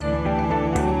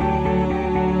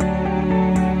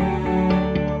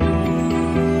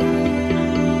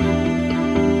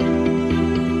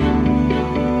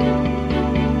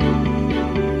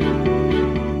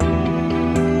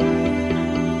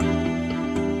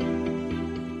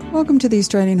Welcome to the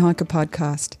Australian Hiker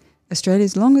Podcast,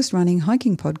 Australia's longest-running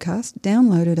hiking podcast,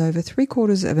 downloaded over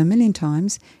 750,000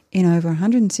 times in over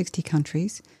 160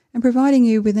 countries and providing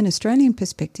you with an Australian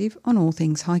perspective on all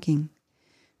things hiking.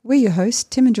 We're your hosts,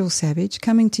 Tim and Jules Savage,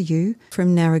 coming to you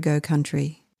from Narragaow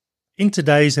country. In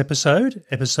today's episode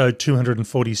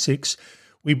 246,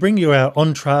 we bring you our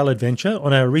on-trail adventure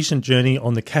on our recent journey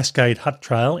on the Cascade Hut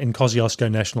Trail in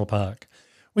Kosciuszko National Park.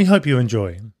 We hope you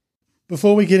enjoy.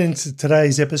 Before we get into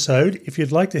today's episode, if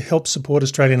you'd like to help support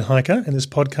Australian Hiker and this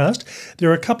podcast, there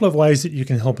are a couple of ways that you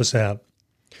can help us out.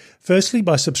 Firstly,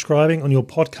 by subscribing on your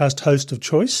podcast host of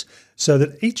choice so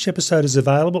that each episode is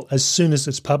available as soon as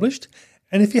it's published,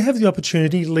 and if you have the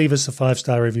opportunity, leave us a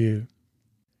 5-star review.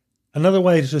 Another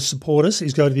way to support us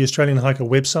is go to the Australian Hiker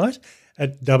website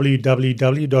at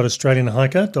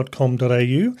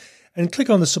www.australianhiker.com.au and click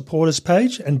on the supporters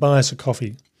page and buy us a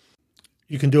coffee.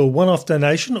 You can do a one-off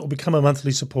donation or become a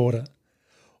monthly supporter.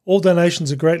 All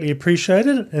donations are greatly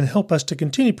appreciated and help us to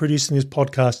continue producing this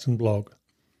podcast and blog.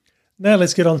 Now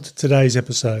let's get on to today's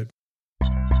episode.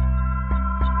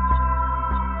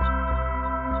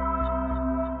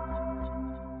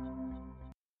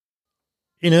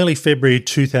 In early February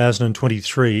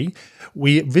 2023,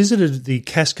 we visited the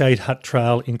Cascade Hut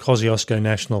Trail in Kosciuszko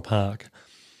National Park.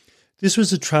 This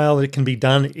was a trail that can be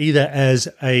done either as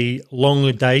a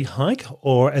long day hike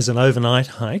or as an overnight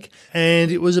hike,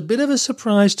 and it was a bit of a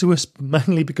surprise to us,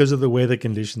 mainly because of the weather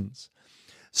conditions.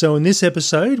 So in this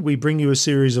episode, we bring you a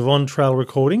series of on-trail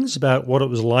recordings about what it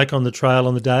was like on the trail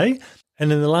on the day,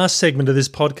 and in the last segment of this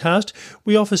podcast,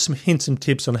 we offer some hints and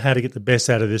tips on how to get the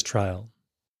best out of this trail.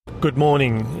 Good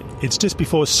morning. It's just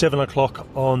before 7 o'clock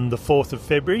on the 4th of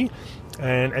February,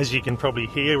 and as you can probably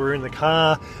hear, we're in the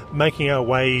car making our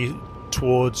way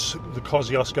towards the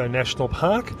Kosciuszko National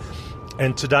Park,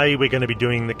 and today we're going to be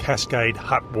doing the Cascade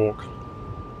Hut Walk.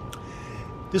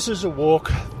 This is a walk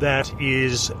that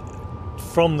is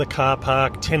from the car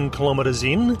park 10 kilometres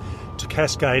in to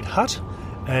Cascade Hut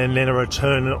and then a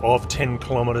return of 10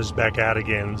 kilometres back out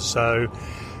again. So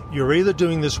you're either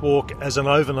doing this walk as an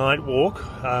overnight walk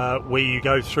where you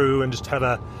go through and just have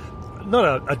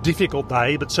not a difficult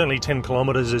day, but certainly 10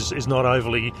 kilometres is not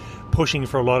overly pushing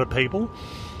for a lot of people.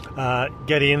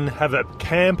 Get in, have a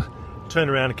camp, turn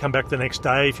around and come back the next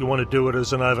day if you want to do it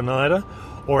as an overnighter,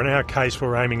 or in our case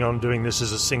we're aiming on doing this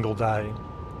as a single day.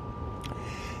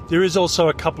 There is also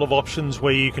a couple of options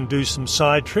where you can do some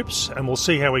side trips, and we'll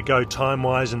see how we go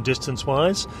time-wise and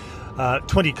distance-wise.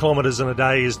 20 kilometres in a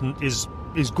day is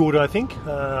good, I think.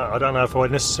 I don't know if I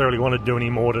necessarily want to do any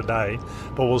more today,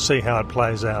 but we'll see how it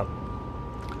plays out.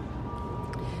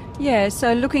 Yeah,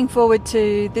 so looking forward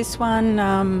to this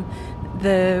one.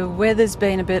 The weather's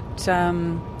been a bit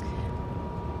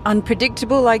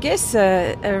unpredictable, I guess,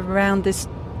 around this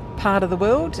part of the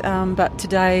world. But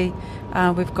today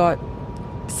we've got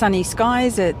sunny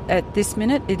skies at this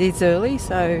minute. It is early,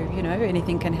 so,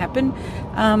 anything can happen.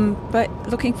 But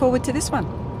looking forward to this one.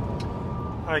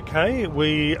 Okay,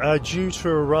 we are due to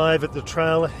arrive at the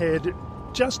trailhead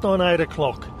just on 8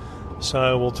 o'clock.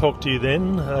 So we'll talk to you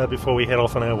then before we head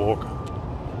off on our walk.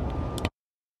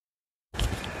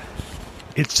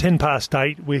 It's 10 past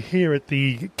 8. We're here at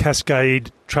the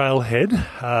Cascade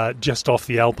Trailhead, just off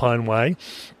the Alpine Way.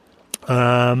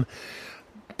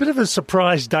 Bit of a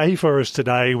surprise day for us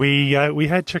today. We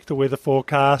had checked the weather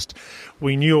forecast.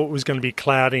 We knew it was going to be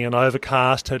cloudy and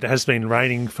overcast. It has been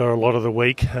raining for a lot of the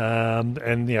week, and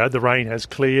the rain has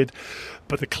cleared,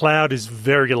 but the cloud is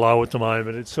very low at the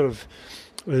moment. It's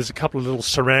there's a couple of little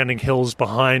surrounding hills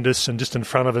behind us and just in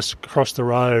front of us across the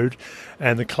road,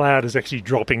 and the cloud is actually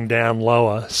dropping down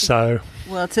lower. So,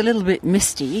 well, it's a little bit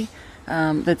misty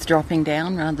that's dropping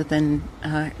down rather than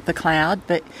the cloud,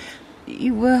 but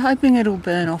you were hoping it'll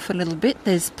burn off a little bit.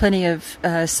 There's plenty of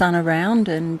sun around,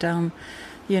 and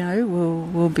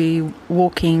we'll be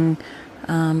walking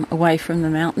away from the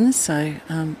mountains. So,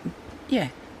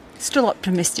 still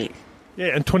optimistic.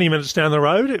 Yeah, and 20 minutes down the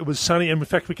road, it was sunny. And in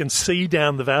fact, we can see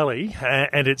down the valley,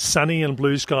 and it's sunny and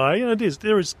blue sky. And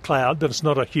there is cloud, but it's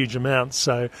not a huge amount.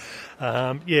 So,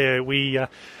 I've got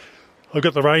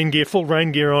the full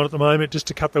rain gear on at the moment, just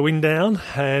to cut the wind down,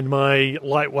 and my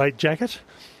lightweight jacket.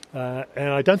 And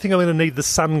I don't think I'm going to need the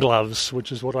sun gloves,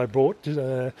 which is what I brought,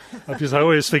 because I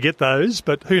always forget those.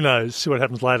 But who knows? See what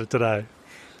happens later today.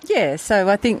 Yeah, so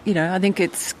I think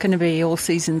it's going to be all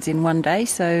seasons in one day,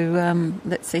 so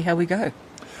let's see how we go.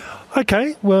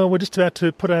 Okay, well, we're just about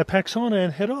to put our packs on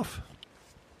and head off.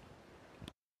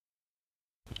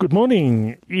 Good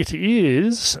morning. It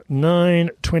is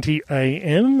 9:20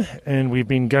 a.m. and we've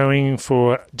been going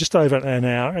for just over an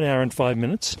hour and 5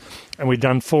 minutes, and we've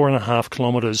done 4.5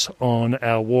 kilometres on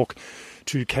our walk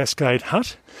to Cascade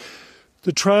Hut.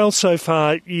 The trail so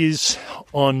far is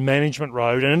on Management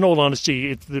Road, and in all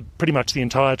honesty, pretty much the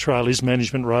entire trail is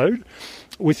Management Road,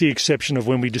 with the exception of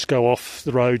when we just go off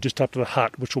the road just up to the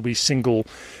hut, which will be single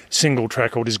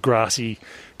track, or just grassy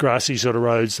sort of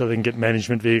road, so they can get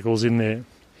management vehicles in there.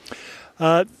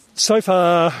 So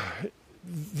far,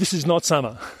 this is not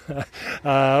summer.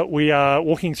 We are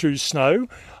walking through snow,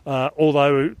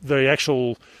 although the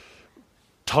actual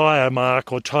tyre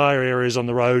mark or tyre areas on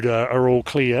the road are all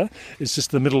clear. It's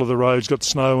just the middle of the road's got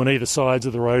snow, and either sides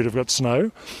of the road have got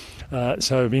snow.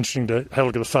 So it'll be interesting to have a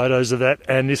look at the photos of that.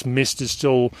 And this mist is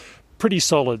still pretty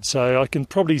solid, so I can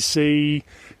probably see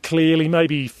clearly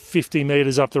maybe 50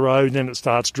 metres up the road, and then it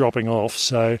starts dropping off.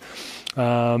 So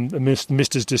the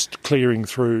mist is just clearing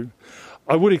through.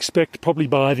 I would expect probably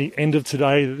by the end of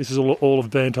today that this is all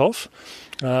have burnt off.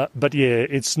 But yeah,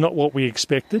 it's not what we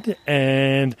expected,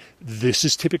 and this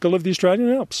is typical of the Australian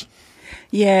Alps.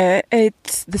 Yeah,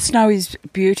 the snow is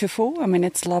beautiful. I mean,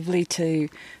 it's lovely to,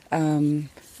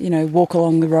 walk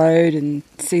along the road and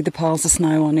see the piles of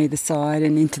snow on either side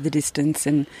and into the distance.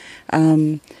 And,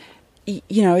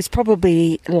 it's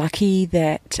probably lucky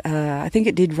that I think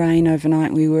it did rain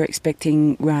overnight. We were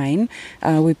expecting rain.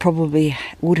 We probably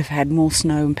would have had more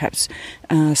snow and perhaps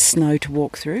snow to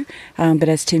walk through. But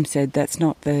as Tim said, that's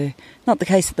not the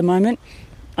case at the moment.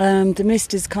 The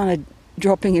mist is kind of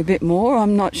dropping a bit more.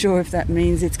 I'm not sure if that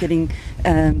means it's getting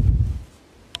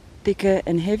thicker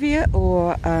and heavier,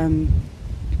 or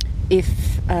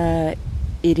if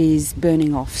it is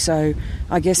burning off. So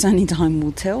I guess only time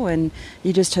will tell. And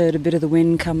you just heard a bit of the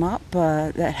wind come up.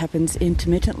 That happens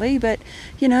intermittently, but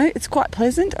it's quite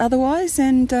pleasant otherwise.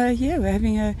 And we're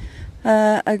having a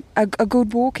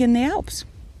good walk in the Alps.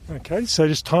 Okay, so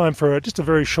just time for just a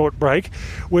very short break.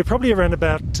 We're probably around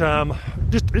about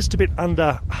just a bit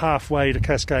under halfway to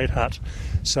Cascade Hut.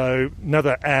 So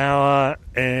another hour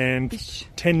and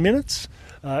 10 minutes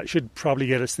should probably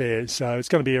get us there. So it's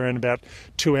going to be around about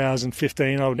 2 hours and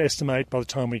 15, I would estimate, by the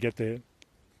time we get there.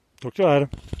 Talk to you later.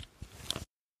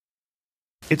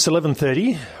 It's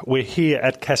 11:30. We're here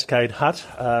at Cascade Hut.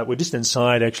 We're just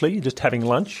inside, actually, just having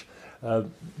lunch.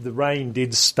 The rain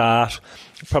did start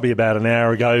probably about an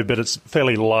hour ago, but it's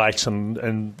fairly light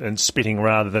and spitting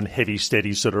rather than heavy,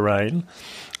 steady sort of rain.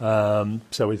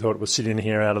 So we thought we'd sit in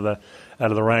here out of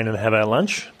the rain and have our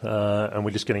lunch, and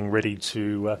we're just getting ready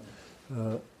to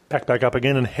pack back up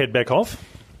again and head back off.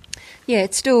 Yeah,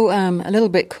 it's still a little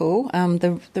bit cool.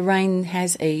 The rain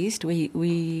has eased.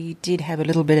 We did have a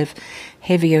little bit of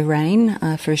heavier rain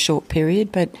for a short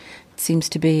period, but seems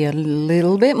to be a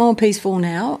little bit more peaceful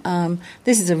now.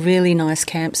 This is a really nice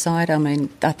campsite. I mean,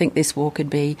 I think this walk could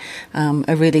be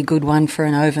a really good one for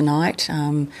an overnight.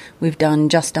 We've done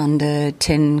just under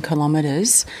 10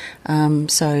 kilometres.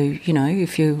 So,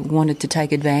 if you wanted to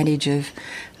take advantage of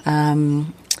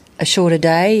a shorter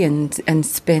day and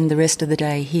spend the rest of the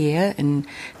day here and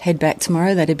head back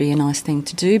tomorrow, that'd be a nice thing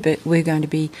to do. But we're going to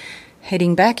be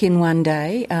heading back in one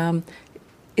day.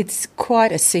 It's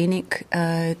quite a scenic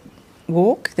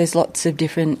walk. There's lots of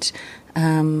different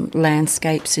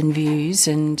landscapes and views,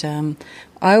 and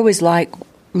I always like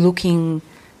looking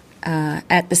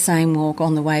at the same walk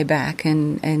on the way back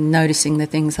and noticing the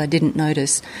things I didn't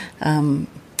notice when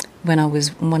I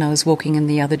was walking in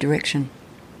the other direction.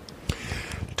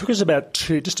 It took us about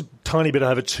just a tiny bit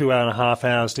over 2.5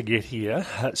 hours to get here,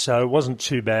 so it wasn't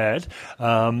too bad.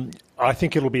 I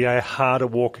think it'll be a harder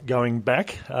walk going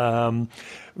back.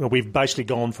 We've basically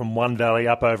gone from one valley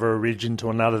up over a ridge into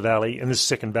another valley, and this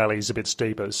second valley is a bit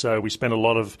steeper. So we spent a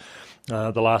lot of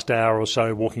the last hour or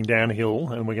so walking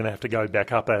downhill, and we're going to have to go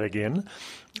back up that again.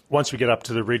 Once we get up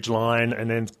to the ridge line and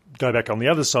then go back on the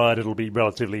other side, it'll be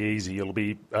relatively easy. It'll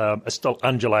be still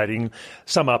undulating,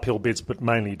 some uphill bits, but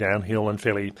mainly downhill and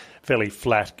fairly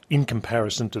flat in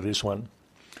comparison to this one.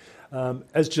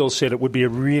 As Jill said, it would be a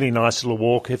really nice little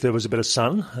walk if there was a bit of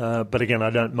sun, but again, I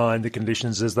don't mind the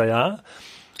conditions as they are.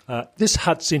 This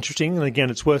hut's interesting, and again,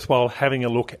 it's worthwhile having a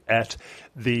look at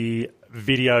the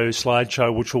video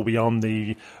slideshow, which will be on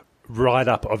the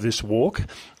write-up of this walk,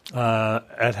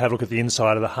 and have a look at the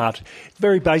inside of the hut.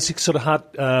 Very basic sort of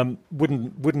hut.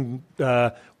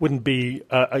 Wouldn't be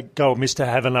a go amiss to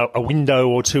having a window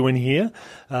or two in here.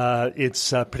 It's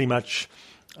pretty much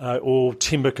all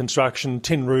timber construction,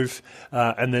 tin roof,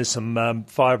 and there's some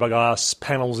fiberglass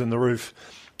panels in the roof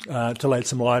to let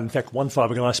some light. In fact, one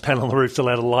fiberglass panel on the roof to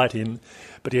let a light in.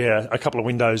 But yeah, a couple of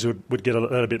windows would get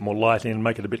a bit more light in,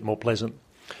 make it a bit more pleasant.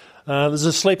 There's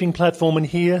a sleeping platform in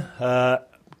here,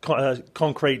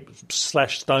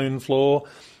 concrete/stone floor,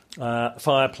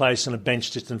 fireplace and a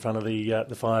bench just in front of the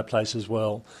fireplace as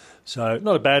well. So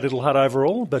not a bad little hut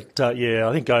overall, but yeah,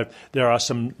 I think there are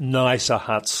some nicer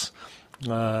huts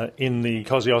in the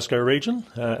Kosciuszko region.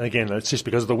 Again, it's just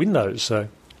because of the windows. So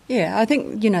yeah, I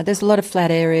think there's a lot of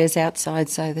flat areas outside,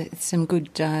 so there's some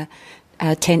good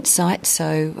tent sites.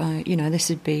 So this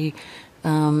would be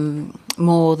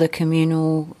more the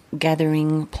communal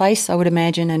gathering place, I would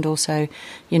imagine, and also,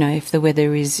 if the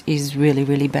weather is really,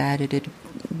 really bad, it'd,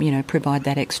 provide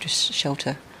that extra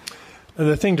shelter. And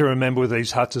the thing to remember with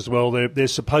these huts as well, they're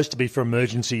supposed to be for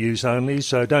emergency use only,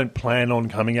 so don't plan on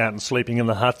coming out and sleeping in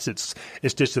the huts. It's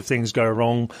just if things go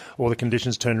wrong or the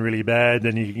conditions turn really bad,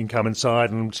 then you can come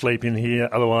inside and sleep in here.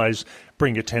 Otherwise,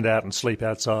 bring your tent out and sleep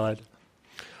outside.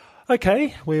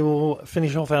 Okay, we will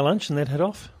finish off our lunch and then head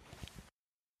off.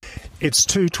 It's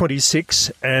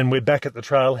 2:26 and we're back at the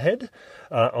trailhead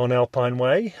on Alpine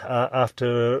Way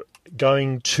after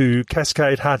going to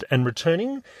Cascade Hut and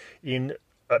returning in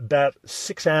about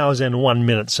 6 hours and 1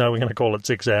 minute, so we're going to call it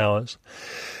 6 hours.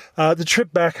 The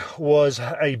trip back was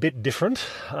a bit different.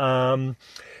 The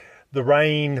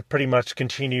rain pretty much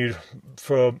continued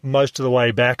for most of the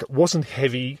way back. It wasn't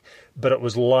heavy, but it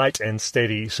was light and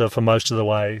steady, so for most of the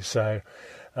way. So,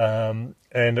 and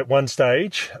at one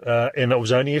stage, and it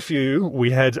was only a few,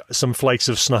 we had some flakes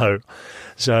of snow.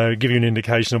 So give you an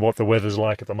indication of what the weather's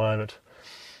like at the moment.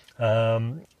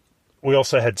 We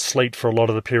also had sleet for a lot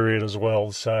of the period as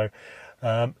well. So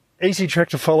easy trek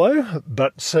to follow,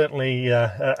 but certainly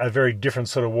a very different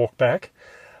sort of walk back.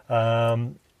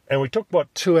 And we took,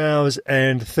 2 hours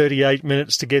and 38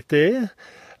 minutes to get there.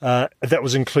 That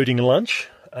was including lunch,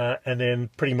 and then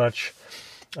pretty much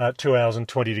 2 hours and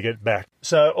 20 to get back.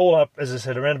 So all up, as I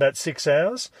said, around about 6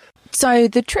 hours. So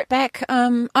the trip back,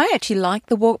 I actually like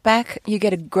the walk back. You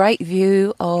get a great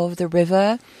view of the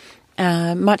river.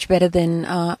 Much better than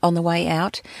on the way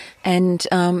out. And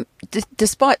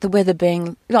despite the weather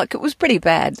being, it was pretty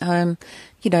bad,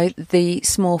 the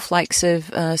small flakes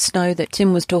of snow that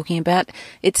Tim was talking about,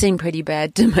 it seemed pretty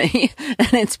bad to me.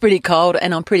 And it's pretty cold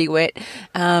and I'm pretty wet.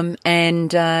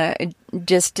 And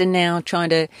just now trying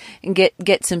to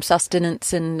get some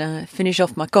sustenance and finish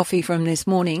off my coffee from this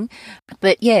morning.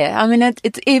 But yeah, I mean,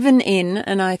 it's even in,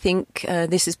 and I think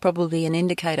this is probably an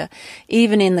indicator,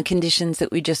 even in the conditions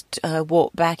that we just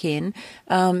walked back in,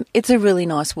 it's a really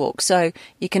nice walk. So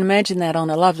you can imagine that on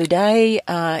a lovely day,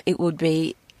 it would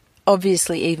be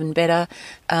obviously even better,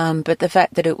 but the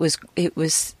fact that it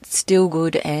was still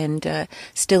good and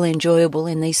still enjoyable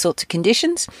in these sorts of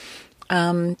conditions,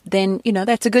 then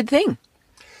that's a good thing.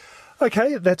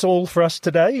 Okay, that's all for us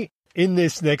today. In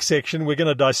this next section, we're going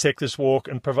to dissect this walk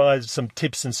and provide some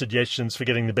tips and suggestions for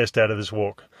getting the best out of this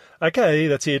walk. Okay,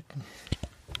 that's it.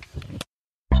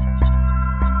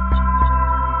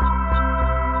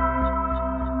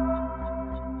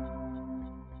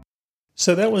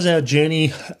 So that was our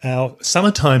journey, our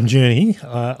summertime journey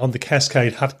on the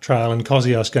Cascade Hut Trail in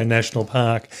Kosciuszko National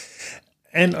Park.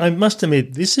 And I must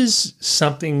admit, this is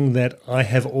something that I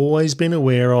have always been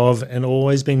aware of and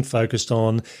always been focused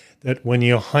on, that when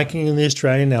you're hiking in the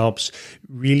Australian Alps,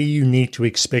 really you need to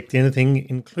expect anything,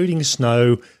 including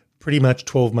snow, pretty much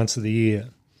 12 months of the year.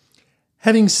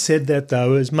 Having said that,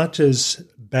 though, as much as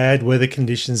bad weather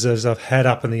conditions as I've had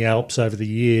up in the Alps over the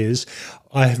years,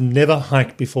 I have never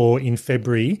hiked before in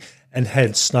February and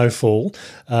had snowfall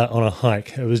on a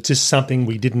hike. It was just something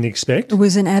we didn't expect. It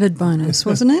was an added bonus,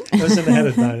 wasn't it? It was an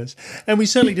added bonus. And we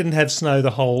certainly didn't have snow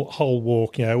the whole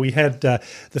walk. We had the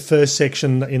first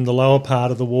section in the lower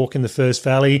part of the walk in the first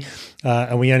valley,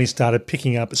 and we only started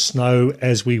picking up snow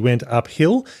as we went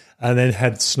uphill, and then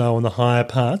had snow on the higher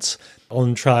parts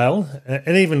on trail.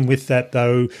 And even with that,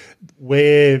 though,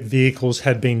 where vehicles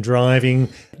had been driving,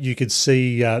 you could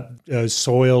see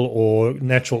soil or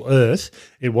natural earth.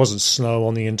 It wasn't snow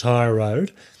on the entire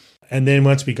road. And then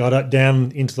once we got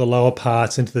down into the lower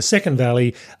parts, into the second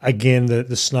valley, again,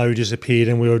 the snow disappeared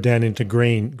and we were down into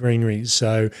greeneries.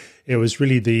 So it was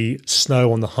really the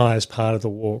snow on the highest part of the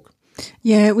walk.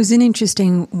 Yeah, it was an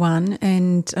interesting one,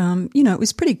 and, it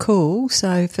was pretty cool.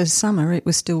 So for summer, it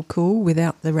was still cool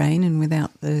without the rain and without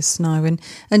the snow.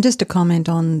 And just to comment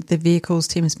on the vehicles,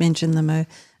 Tim's mentioned them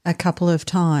a couple of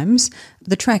times.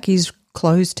 The track is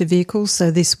closed to vehicles, so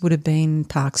this would have been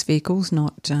Parks vehicles,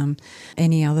 not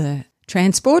any other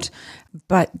transport.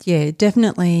 But, yeah,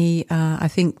 definitely I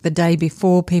think the day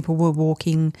before people were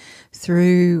walking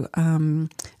through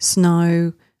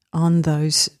snow on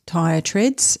those tyre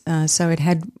treads, so it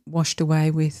had washed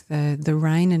away with the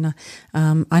rain, and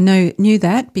I knew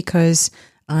that because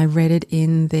I read it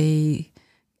in the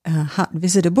Hut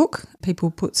Visitor book.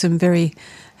 People put some very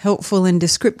helpful and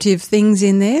descriptive things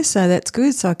in there, so that's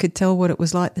good. So I could tell what it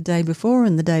was like the day before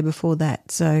and the day before that.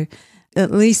 So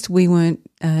At least we weren't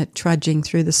trudging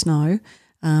through the snow.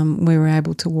 We were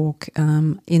able to walk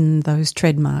in those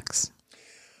tread marks.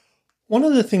 One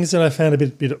of the things that I found a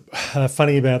bit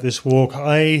funny about this walk,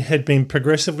 I had been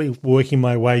progressively working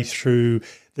my way through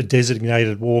the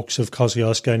designated walks of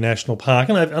Kosciuszko National Park,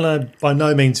 and I by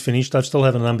no means finished. I still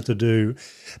have a number to do.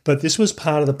 But this was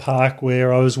part of the park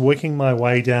where I was working my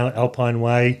way down Alpine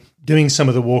Way, doing some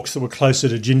of the walks that were closer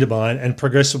to Jindabyne and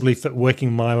progressively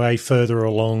working my way further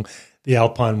along the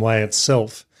Alpine Way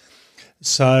itself.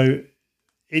 So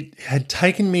it had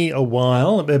taken me a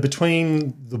while,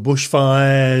 between the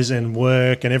bushfires and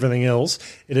work and everything else.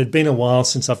 It had been a while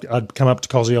since I'd come up to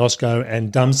Kosciuszko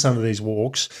and done some of these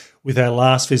walks, with our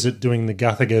last visit doing the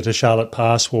Guthaga to Charlotte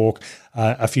Pass walk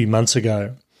a few months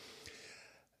ago.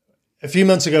 A few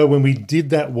months ago when we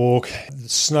did that walk, the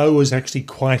snow was actually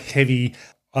quite heavy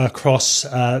across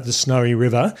the Snowy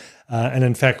River. And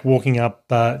in fact, walking up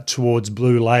towards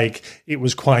Blue Lake, it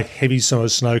was quite heavy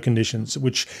snow conditions,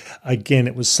 which, again,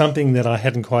 it was something that I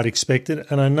hadn't quite expected.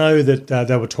 And I know that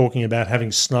they were talking about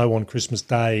having snow on Christmas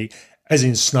Day, as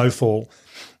in snowfall.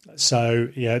 So,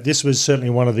 yeah, this was certainly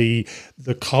one of the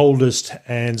coldest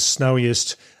and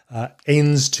snowiest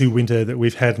ends to winter that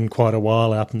we've had in quite a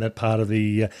while up in that part of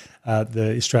the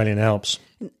Australian Alps.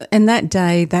 And that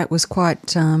day, that was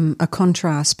quite a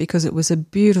contrast, because it was a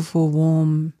beautiful,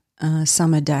 warm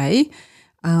summer day,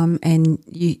 and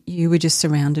you were just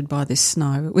surrounded by this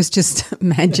snow. It was just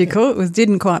magical. It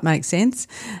didn't quite make sense.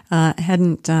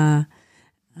 Hadn't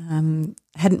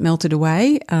melted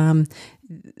away.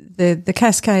 The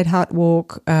Cascade Hut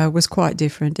walk was quite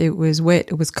different. It was wet.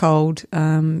 It was cold.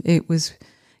 It was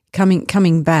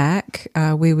coming back.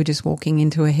 We were just walking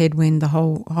into a headwind the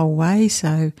whole way.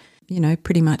 So,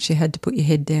 pretty much you had to put your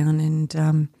head down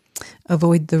and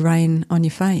avoid the rain on your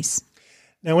face.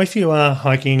 Now, if you are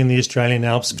hiking in the Australian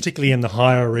Alps, particularly in the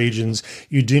higher regions,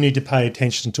 you do need to pay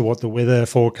attention to what the weather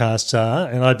forecasts are.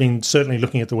 And I've been certainly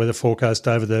looking at the weather forecast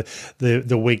over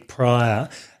the week prior,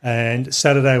 and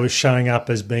Saturday was showing up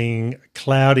as being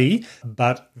cloudy,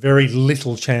 but very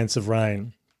little chance of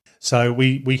rain. So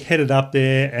we headed up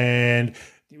there and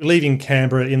leaving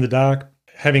Canberra in the dark,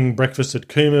 having breakfast at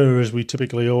Cooma, as we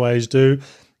typically always do,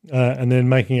 and then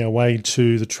making our way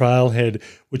to the trailhead,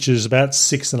 which is about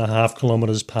 6.5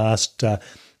 kilometres past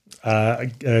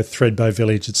Thredbo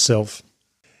village itself.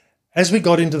 As we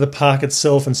got into the park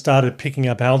itself and started picking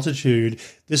up altitude,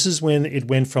 this is when it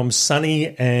went from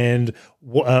sunny and,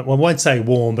 I won't say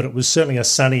warm, but it was certainly a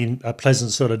sunny,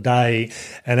 pleasant sort of day.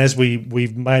 And as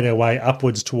we've made our way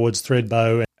upwards towards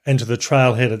Thredbo and to the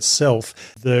trailhead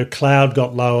itself, the cloud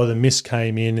got lower, the mist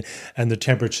came in, and the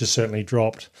temperature certainly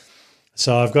dropped.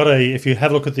 So I've got if you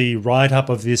have a look at the write-up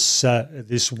of this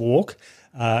walk,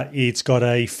 it's got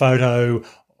a photo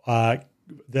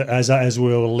as we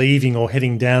were leaving or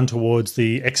heading down towards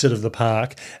the exit of the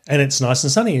park, and it's nice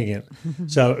and sunny again.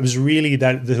 So it was really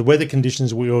that the weather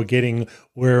conditions we were getting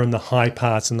were in the high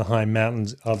parts and the high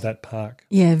mountains of that park.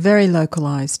 Yeah, very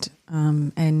localised.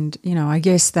 And, I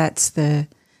guess that's the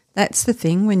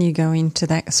thing when you go into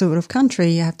that sort of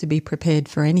country. You have to be prepared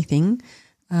for anything.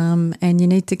 And you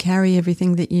need to carry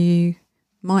everything that you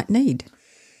might need.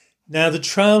 Now, the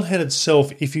trailhead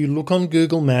itself, if you look on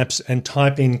Google Maps and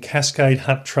type in Cascade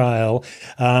Hut Trail,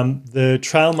 the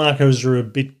trail markers are a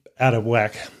bit out of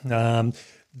whack.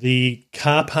 The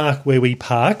car park where we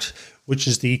parked, which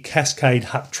is the Cascade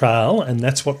Hut Trail, and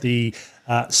that's what the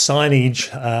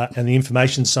signage and the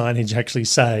information signage actually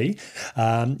say.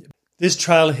 This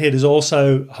trailhead is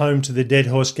also home to the Dead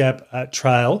Horse Gap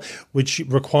Trail, which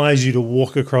requires you to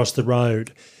walk across the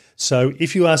road. So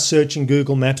if you are searching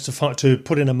Google Maps to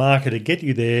put in a marker to get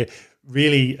you there,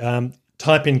 really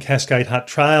type in Cascade Hut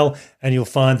Trail and you'll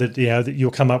find that that you'll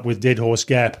come up with Dead Horse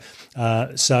Gap.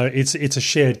 So it's a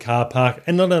shared car park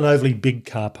and not an overly big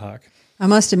car park. I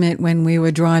must admit, when we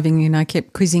were driving, I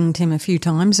kept quizzing Tim a few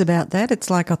times about that. It's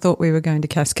like I thought we were going to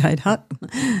Cascade Hut,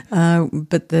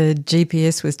 but the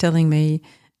GPS was telling me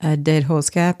Dead Horse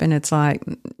Gap, and it's like,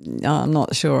 I'm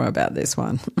not sure about this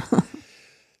one.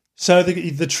 So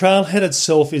the trailhead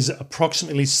itself is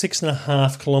approximately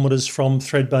 6.5 kilometres from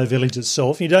Thredbo village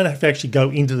itself. You don't have to actually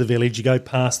go into the village, you go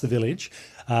past the village,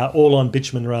 all on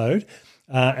Bitchman Road.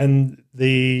 And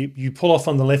you pull off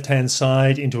on the left-hand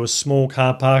side into a small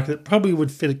car park that probably would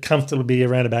fit comfortably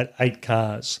around about 8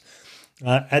 cars.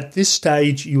 At this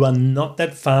stage, you are not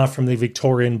that far from the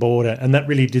Victorian border, and that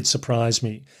really did surprise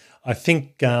me. I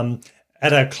think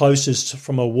at our closest,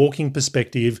 from a walking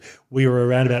perspective, we were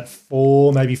around about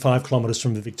 4, maybe 5 kilometres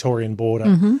from the Victorian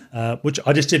border, which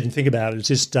I just didn't think about. It's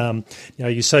just,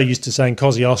 you're so used to saying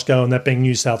Kosciuszko and that being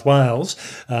New South Wales,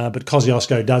 but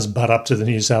Kosciuszko does butt up to the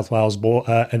New South Wales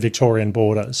and Victorian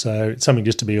border, so it's something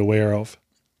just to be aware of.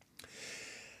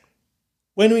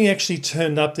 When we actually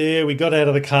turned up there, we got out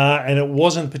of the car and it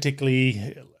wasn't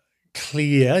particularly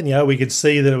clear. We could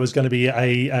see that it was going to be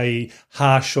a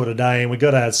harsh sort of day, and we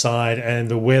got outside and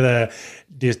the weather,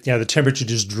 the temperature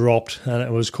just dropped and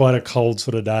it was quite a cold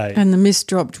sort of day. And the mist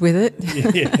dropped with it.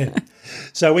 Yeah.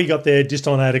 So we got there just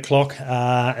on 8 o'clock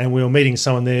and we were meeting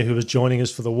someone there who was joining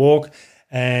us for the walk,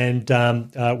 and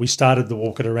we started the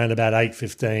walk at around about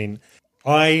 8:15.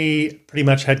 I pretty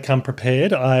much had come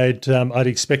prepared. I'd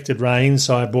expected rain,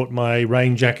 so I bought my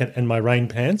rain jacket and my rain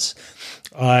pants.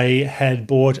 I had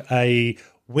bought a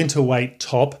winter weight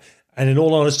top, and in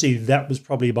all honesty, that was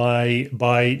probably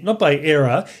not by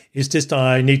error. It's just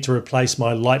I need to replace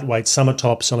my lightweight summer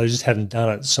tops, and I just hadn't done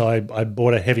it. So I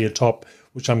bought a heavier top,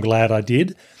 which I'm glad I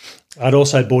did. I'd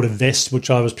also bought a vest,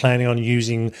 which I was planning on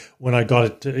using when I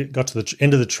got to the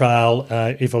end of the trail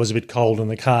if I was a bit cold in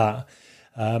the car.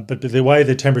 But the way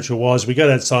the temperature was, we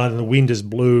got outside and the wind just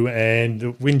blew and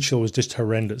the wind chill was just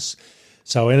horrendous.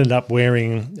 So I ended up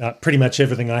wearing pretty much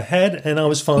everything I had, and I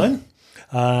was fine.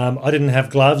 I didn't have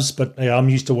gloves, but I'm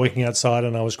used to working outside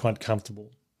and I was quite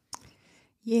comfortable.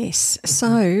 Yes.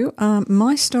 So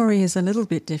my story is a little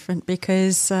bit different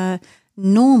because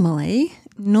normally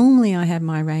I have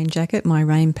my rain jacket, my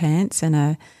rain pants and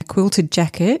a quilted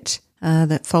jacket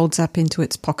that folds up into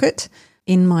its pocket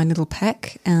in my little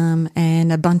pack,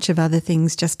 and a bunch of other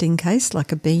things just in case,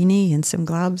 like a beanie and some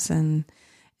gloves and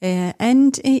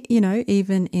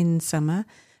even in summer.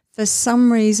 For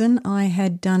some reason, I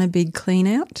had done a big clean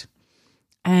out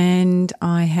and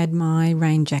I had my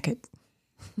rain jacket.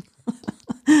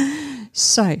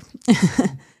 So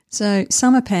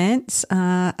summer pants,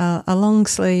 a long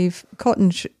sleeve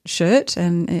cotton shirt,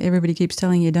 and everybody keeps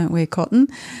telling you don't wear cotton.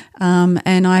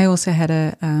 And I also had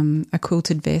a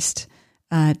quilted vest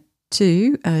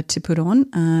to put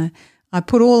on. I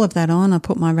put all of that on. I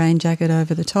put my rain jacket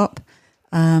over the top.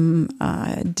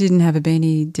 I didn't have a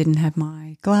beanie, didn't have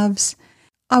my gloves.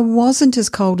 I wasn't as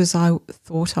cold as I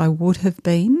thought I would have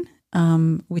been,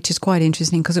 which is quite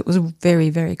interesting because it was very,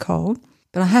 very cold.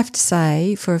 But I have to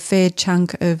say, for a fair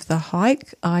chunk of the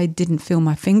hike, I didn't feel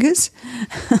my fingers.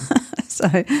 So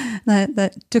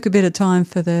that took a bit of time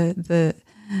for the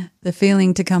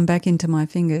feeling to come back into my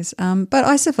fingers. But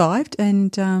I survived,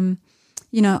 and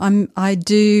I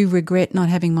do regret not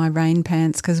having my rain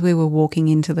pants because we were walking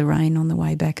into the rain on the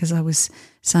way back, as I was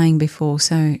saying before.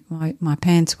 So my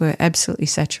pants were absolutely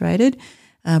saturated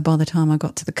by the time I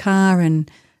got to the car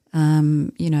and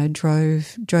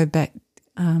drove back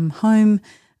home,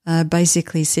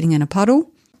 basically sitting in a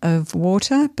puddle of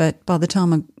water. But by the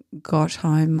time I got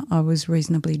home, I was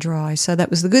reasonably dry. So that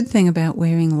was the good thing about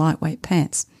wearing lightweight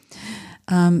pants.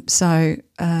 So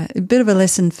a bit of a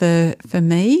lesson for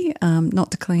me,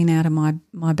 not to clean out of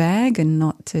my bag and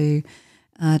not to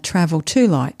travel too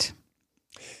light.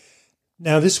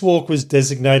 Now, this walk was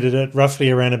designated at roughly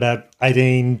around about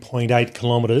 18.8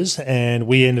 kilometres, and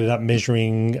we ended up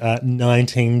measuring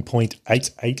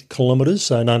 19.88 kilometres,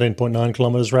 so 19.9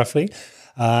 kilometres roughly.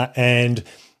 And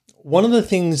one of the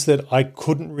things that I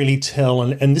couldn't really tell,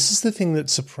 and this is the thing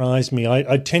that surprised me,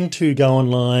 I tend to go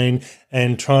online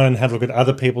and try and have a look at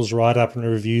other people's write-up and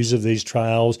reviews of these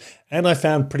trails, and I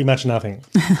found pretty much nothing.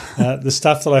 The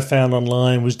stuff that I found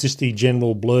online was just the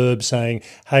general blurb saying,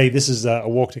 hey, this is a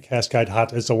walk to Cascade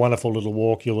Hut. It's a wonderful little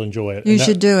walk. You'll enjoy it. You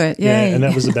should do it. Yeah, Yay. and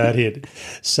that was about it.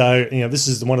 So, this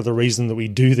is one of the reasons that we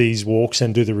do these walks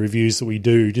and do the reviews that we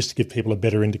do, just to give people a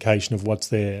better indication of what's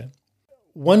there.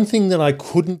 One thing that I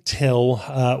couldn't tell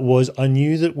was I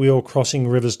knew that we were crossing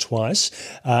rivers twice,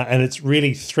 and it's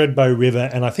really Thredbo River,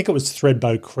 and I think it was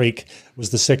Thredbo Creek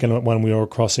was the second one we were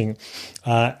crossing,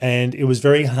 and it was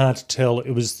very hard to tell.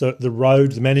 It was the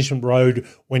road, the management road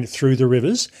went through the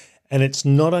rivers, and it's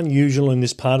not unusual in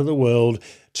this part of the world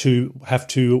to have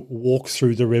to walk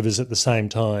through the rivers at the same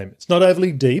time. It's not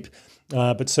overly deep.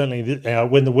 But certainly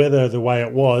when the weather the way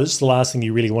it was, the last thing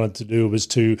you really wanted to do was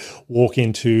to walk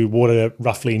into water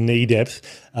roughly knee depth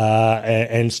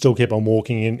and still keep on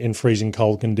walking in freezing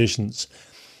cold conditions.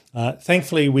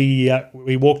 Thankfully, we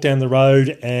walked down the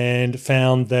road and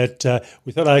found that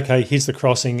we thought, okay, here's the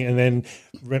crossing, and then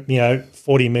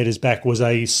 40 metres back was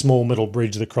a small metal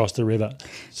bridge that crossed the river.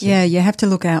 So, yeah, you have to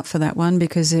look out for that one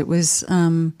because it was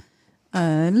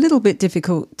a little bit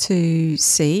difficult to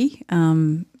see.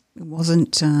 It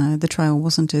wasn't the trail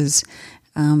wasn't as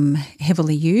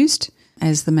heavily used,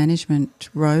 as the management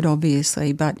road,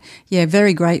 obviously. But, yeah,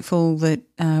 very grateful that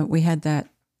we had that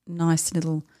nice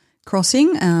little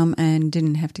crossing and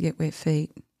didn't have to get wet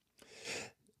feet.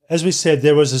 As we said,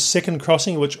 there was a second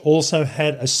crossing which also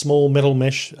had a small metal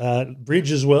mesh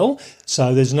bridge as well,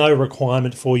 so there's no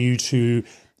requirement for you to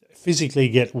physically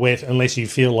get wet unless you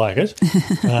feel like it.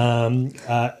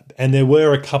 And there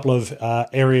were a couple of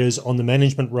areas on the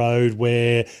management road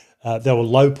where there were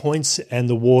low points and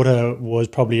the water was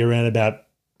probably around about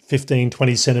 15,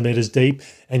 20 centimetres deep,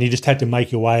 and you just had to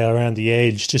make your way around the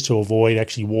edge just to avoid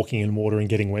actually walking in water and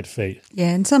getting wet feet.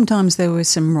 Yeah, and sometimes there were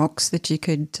some rocks that you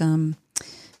could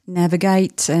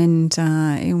navigate, and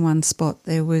in one spot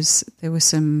there was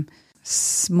some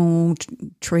small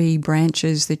tree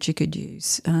branches that you could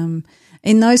use.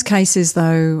 In those cases,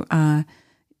 though,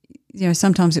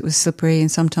 sometimes it was slippery and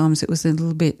sometimes it was a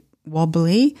little bit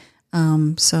wobbly.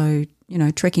 So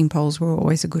trekking poles were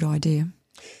always a good idea.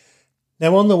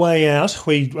 Now, on the way out,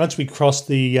 once we crossed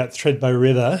the Thredbo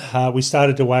River, we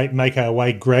started to make our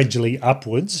way gradually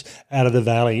upwards out of the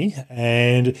valley,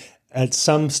 and at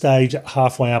some stage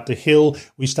halfway up the hill,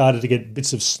 we started to get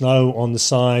bits of snow on the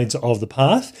sides of the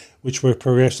path, which were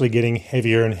progressively getting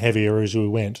heavier and heavier as we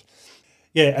went.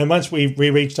 Yeah, and once we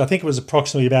reached, I think it was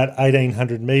approximately about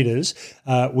 1,800 metres,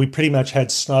 we pretty much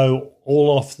had snow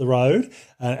all off the road.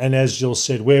 And as Jill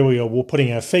said, where we were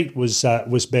putting our feet was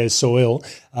bare soil,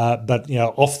 but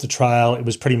off the trail it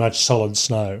was pretty much solid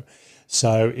snow.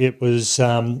 So it was.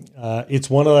 It's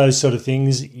one of those sort of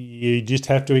things you just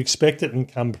have to expect it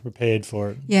and come prepared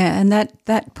for it. Yeah, and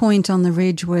that point on the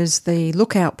ridge was the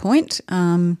lookout point.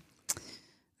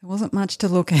 There wasn't much to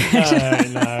look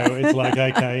at. No, it's like,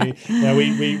 okay. Now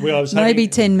I was maybe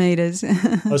 10 metres.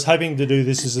 I was hoping to do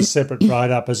this as a separate ride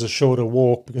up as a shorter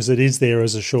walk because it is there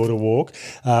as a shorter walk,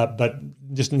 but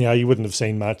just you wouldn't have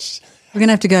seen much. We're going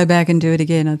to have to go back and do it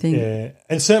again, I think. Yeah,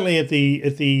 and certainly at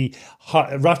the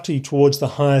roughly towards the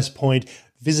highest point,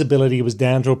 visibility was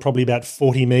down to probably about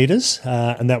 40 metres,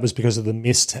 and that was because of the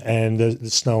mist and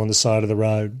the snow on the side of the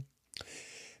road.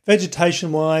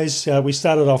 Vegetation-wise, we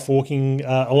started off walking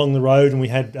along the road and we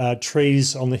had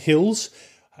trees on the hills,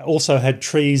 also had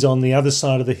trees on the other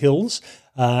side of the hills,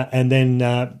 and then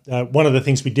one of the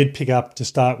things we did pick up to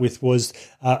start with was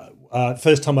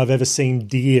first time I've ever seen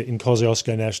deer in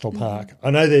Kosciuszko National Park.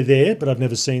 I know they're there, but I've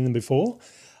never seen them before.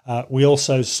 We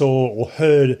also saw or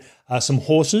heard some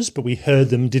horses, but we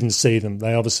heard them, didn't see them.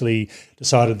 They obviously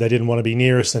decided they didn't want to be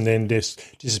near us and then just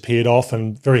disappeared off,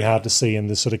 and very hard to see in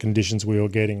the sort of conditions we were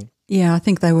getting. Yeah, I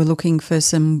think they were looking for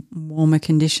some warmer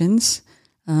conditions.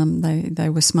 They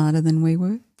were smarter than we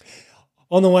were.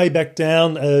 On the way back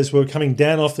down, as we were coming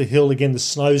down off the hill again, the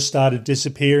snow started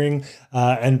disappearing,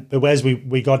 and as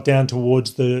we got down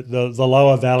towards the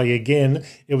lower valley again,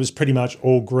 it was pretty much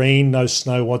all green, no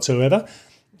snow whatsoever.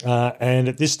 And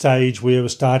at this stage, we were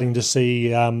starting to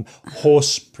see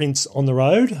horse prints on the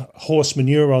road, horse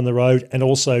manure on the road, and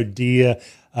also deer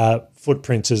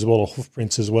footprints as well, or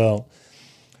hoofprints as well.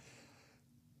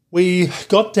 We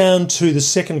got down to the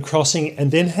second crossing and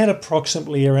then had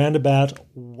approximately around about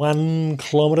 1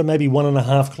 kilometre, maybe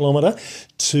 1.5 kilometre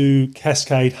to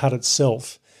Cascade Hut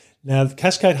itself. Now, the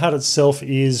Cascade Hut itself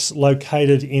is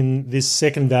located in this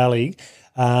second valley,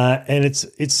 and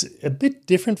it's a bit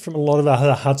different from a lot of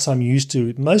other huts I'm used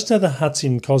to. Most other huts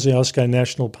in Kosciuszko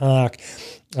National Park,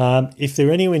 if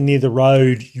they're anywhere near the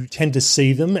road, you tend to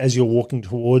see them as you're walking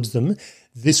towards them.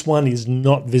 This one is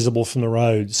not visible from the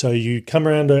road. So you come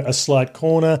around a slight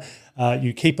corner,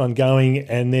 you keep on going,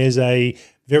 and there's a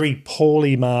very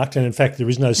poorly marked, and in fact there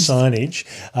is no signage,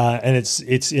 and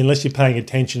it's unless you're paying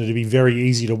attention, it'd be very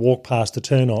easy to walk past the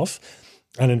turnoff.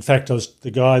 And in fact,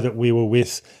 the guy that we were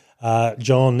with,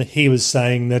 John, he was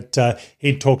saying that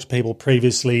he'd talked to people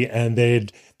previously and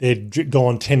they'd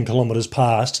gone 10 kilometres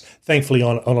past, thankfully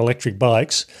on electric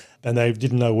bikes, and they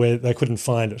didn't know where, they couldn't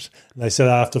find it. And they said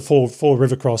after four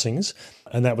river crossings,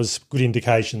 and that was good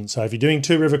indication. So if you're doing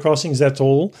 2 river crossings, that's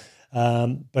all.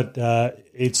 But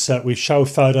we show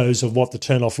photos of what the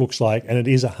turnoff looks like, and it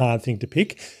is a hard thing to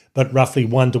pick, but roughly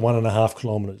 1 to 1.5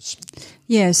 kilometres.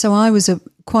 Yeah, so I was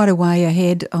quite a way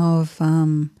ahead of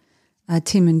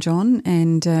Tim and John,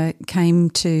 and came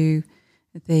to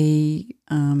the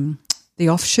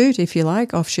offshoot, if you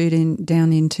like,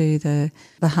 down into the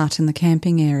hut and the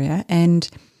camping area, and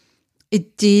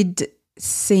it did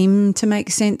seem to make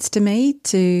sense to me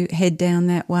to head down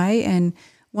that way. And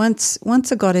once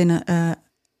I got in a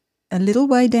little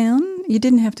way down, you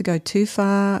didn't have to go too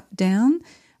far down.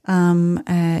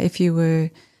 If you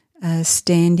were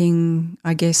standing,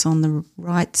 I guess, on the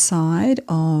right side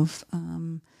of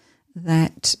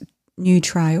that new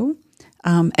trail,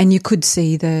 and you could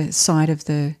see the side of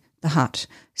the hut.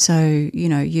 So, you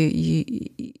know,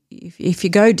 if you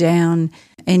go down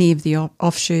any of the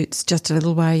offshoots just a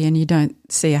little way and you don't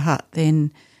see a hut,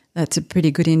 then that's a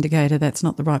pretty good indicator that's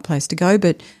not the right place to go.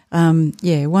 But,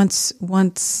 once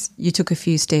you took a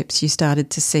few steps, you started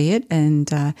to see it,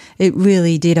 and it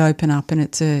really did open up, and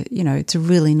it's a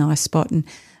really nice spot, and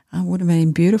it would have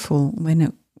been beautiful when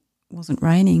it wasn't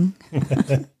raining.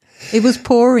 It was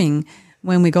pouring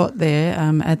when we got there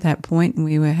at that point, and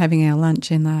we were having our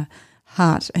lunch in the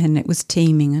hut, and it was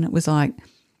teeming, and it was like,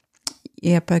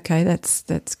 yep, okay,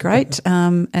 that's great.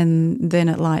 And then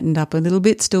it lightened up a little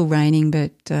bit, still raining,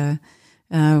 but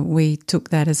we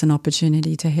took that as an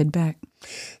opportunity to head back.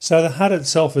 So the hut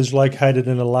itself is located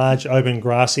in a large open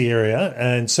grassy area,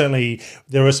 and certainly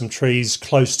there were some trees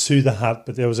close to the hut,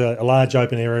 but there was a large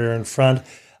open area in front.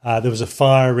 There was a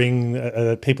fire ring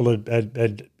that people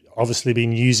had obviously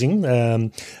been using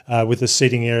with a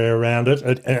seating area around it,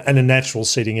 and a natural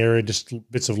seating area, just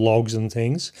bits of logs and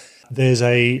things. There's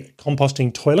a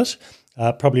composting toilet,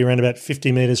 probably around about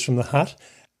 50 metres from the hut.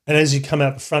 And as you come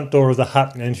out the front door of the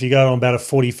hut, and if you go on about a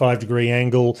 45-degree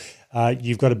angle,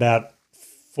 you've got about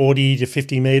 40 to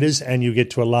 50 metres, and you get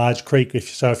to a large creek.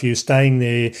 So if you're staying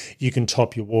there, you can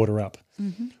top your water up.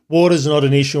 Mm-hmm. Water's not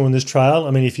an issue on this trail.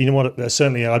 I mean, if you want to,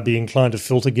 certainly I'd be inclined to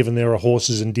filter, given there are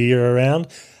horses and deer around.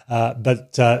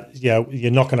 But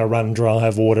you're not going to run dry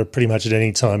of water pretty much at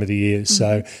any time of the year. Mm-hmm.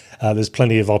 So there's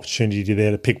plenty of opportunity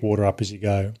there to pick water up as you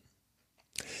go.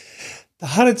 The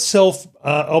hut itself,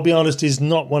 I'll be honest, is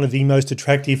not one of the most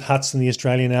attractive huts in the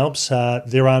Australian Alps.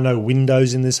 There are no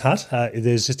windows in this hut.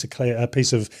 There's just a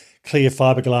piece of clear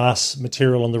fiberglass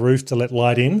material on the roof to let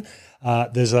light in.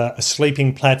 There's a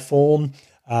sleeping platform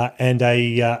and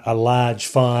a large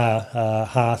fire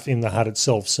hearth in the hut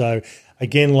itself. So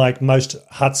again, like most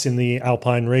huts in the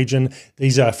Alpine region,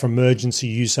 these are for emergency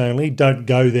use only. Don't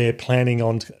go there planning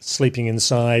on sleeping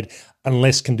inside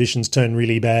unless conditions turn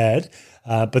really bad.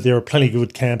 But there are plenty of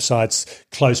good campsites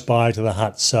close by to the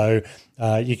hut, so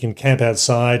you can camp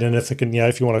outside. And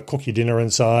if you want to cook your dinner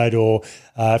inside, or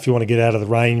if you want to get out of the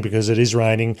rain because it is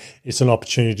raining, it's an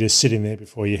opportunity to sit in there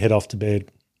before you head off to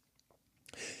bed.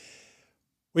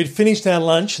 We'd finished our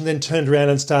lunch and then turned around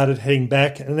and started heading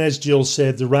back. And as Jill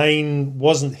said, the rain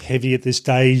wasn't heavy at this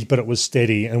stage, but it was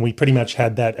steady. And we pretty much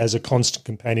had that as a constant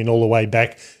companion all the way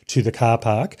back to the car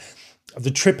park.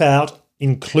 The trip out,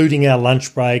 including our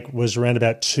lunch break, was around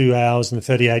about 2 hours and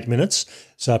 38 minutes.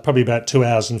 So probably about 2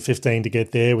 hours and 15 to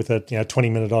get there with a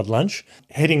 20-minute odd lunch.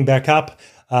 Heading back up,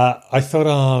 I thought,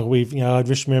 I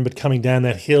just remembered coming down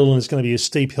that hill, and it's going to be a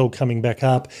steep hill coming back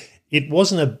up. It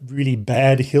wasn't a really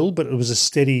bad hill, but it was a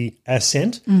steady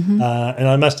ascent. Mm-hmm. And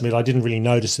I must admit, I didn't really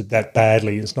notice it that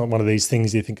badly. It's not one of these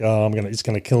things you think, it's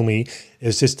going to kill me.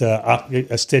 It's just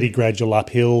a steady, gradual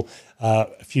uphill,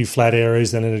 a few flat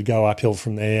areas, then it'd go uphill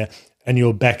from there, and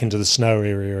you're back into the snow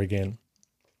area again.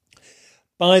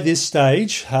 By this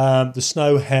stage, the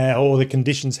snow or the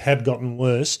conditions had gotten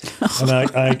worse, and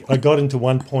I got into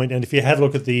one point, and if you had a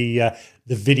look at the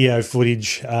video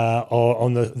footage or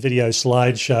on the video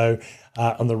slideshow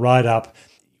on the ride up,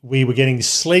 we were getting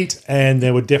sleet, and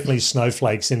there were definitely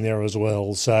snowflakes in there as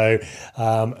well. So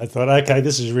I thought, okay,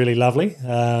 this is really lovely,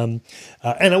 and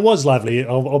it was lovely.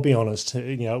 I'll be honest,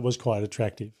 it was quite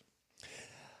attractive.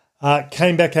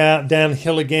 Came back out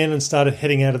downhill again and started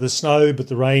heading out of the snow, but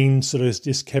the rain sort of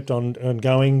just kept on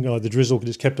going, or the drizzle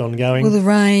just kept on going. Well, the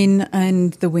rain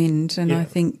and the wind, and I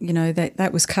think, that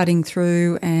was cutting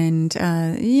through, and,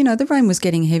 the rain was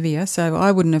getting heavier, so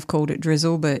I wouldn't have called it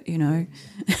drizzle, but,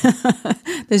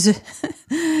 there's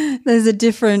a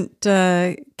different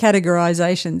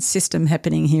categorization system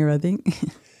happening here, I think.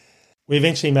 We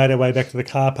eventually made our way back to the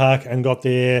car park and got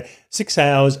there. 6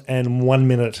 hours and 1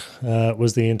 minute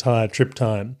was the entire trip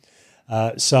time.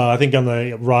 So I think on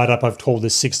the ride up, I've called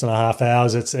this 6.5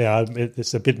 hours.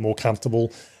 It's a bit more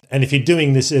comfortable. And if you're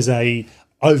doing this as a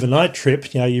overnight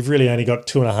trip, you've really only got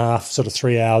 2.5, sort of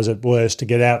 3 hours at worst to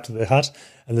get out to the hut,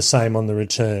 and the same on the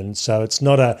return. So it's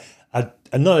not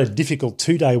a difficult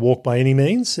 2-day walk by any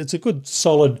means. It's a good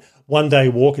solid 1-day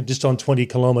walk at just on 20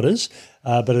 kilometres,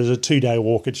 but as a 2-day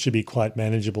walk, it should be quite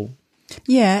manageable.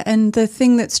 Yeah, and the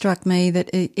thing that struck me that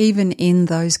even in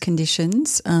those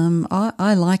conditions,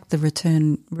 I liked the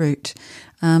return route.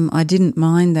 I didn't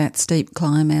mind that steep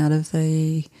climb out of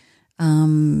the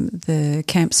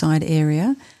campsite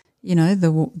area.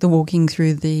 The walking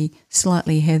through the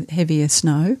slightly heavier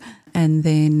snow, and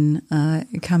then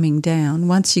coming down.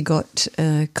 Once you got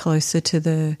closer to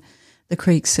the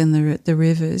creeks and the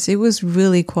rivers, it was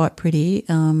really quite pretty,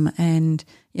 and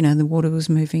the water was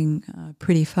moving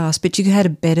pretty fast, but you had a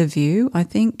better view, I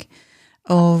think.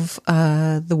 of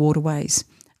the waterways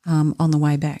on the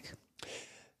way back.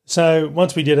 So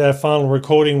once we did our final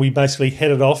recording, we basically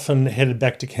headed off and headed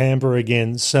back to Canberra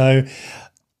again. So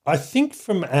I think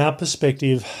from our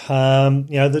perspective,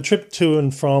 the trip to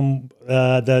and from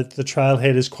the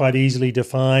trailhead is quite easily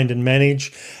defined and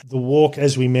managed. The walk,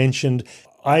 as we mentioned,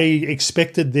 I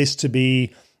expected this to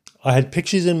be, I had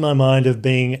pictures in my mind of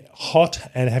being hot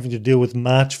and having to deal with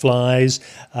March flies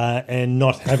and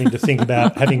not having to think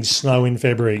about having snow in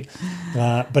February.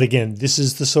 But again, this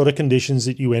is the sort of conditions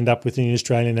that you end up with in the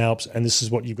Australian Alps, and this is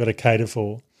what you've got to cater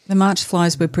for. The March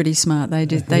flies were pretty smart. They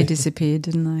disappeared,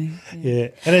 didn't they? Yeah.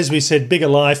 And as we said, bigger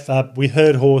life. We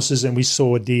heard horses and we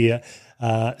saw deer.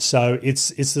 So it's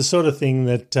the sort of thing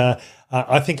that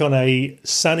I think on a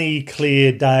sunny,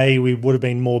 clear day, we would have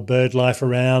been more bird life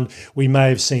around. We may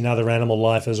have seen other animal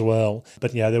life as well.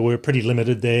 But, they were pretty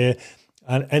limited there.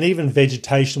 And even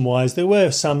vegetation-wise, there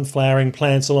were some flowering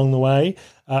plants along the way.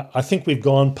 I think we've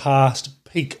gone past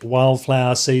peak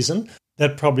wildflower season.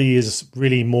 That probably is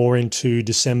really more into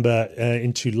December,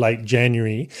 into late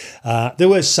January. There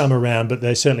were some around, but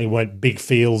they certainly weren't big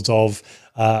fields of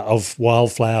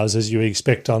wildflowers as you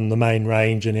expect on the main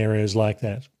range and areas like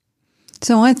that.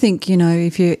 So I think,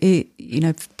 if you,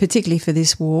 particularly for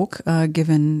this walk,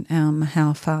 given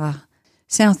how far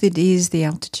south it is, the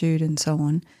altitude and so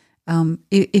on,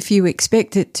 if you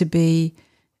expect it to be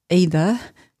either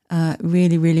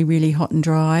really, really, really hot and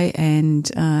dry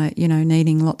and,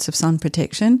 needing lots of sun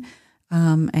protection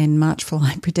and March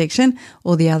fly protection,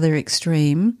 or the other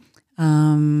extreme,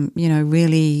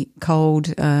 really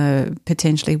cold,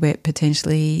 potentially wet,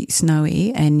 potentially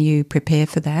snowy, and you prepare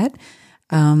for that,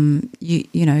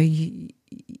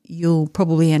 you'll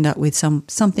probably end up with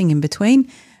something in between,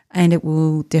 and it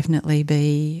will definitely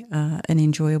be an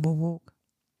enjoyable walk.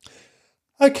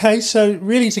 Okay, so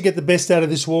really to get the best out of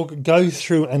this walk, go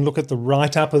through and look at the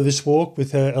write-up of this walk.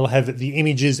 It'll have the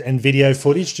images and video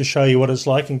footage to show you what it's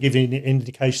like and give you an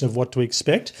indication of what to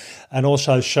expect, and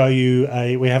also show you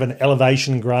we have an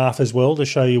elevation graph as well to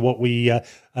show you what we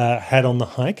had on the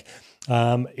hike.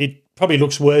 It probably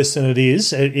looks worse than it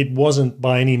is. It wasn't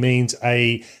by any means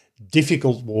a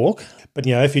difficult walk, but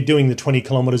if you're doing the 20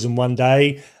 kilometres in one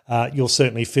day, you'll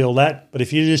certainly feel that. But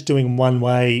if you're just doing one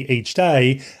way each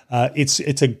day,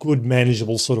 it's a good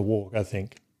manageable sort of walk, I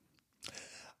think.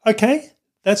 Okay,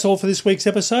 that's all for this week's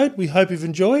episode. We hope you've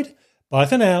enjoyed. Bye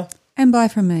for now. And bye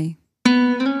from me.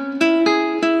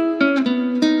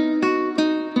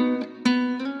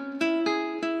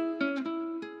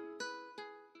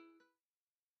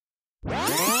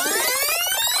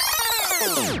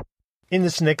 In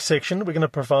this next section, we're going to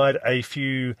provide a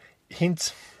few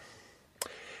hints.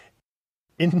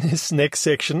 In this next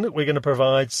section, we're going to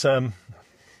provide some...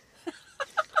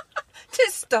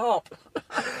 Just stop.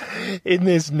 In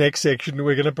this next section,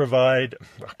 we're going to provide...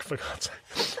 Oh, for God's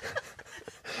sake.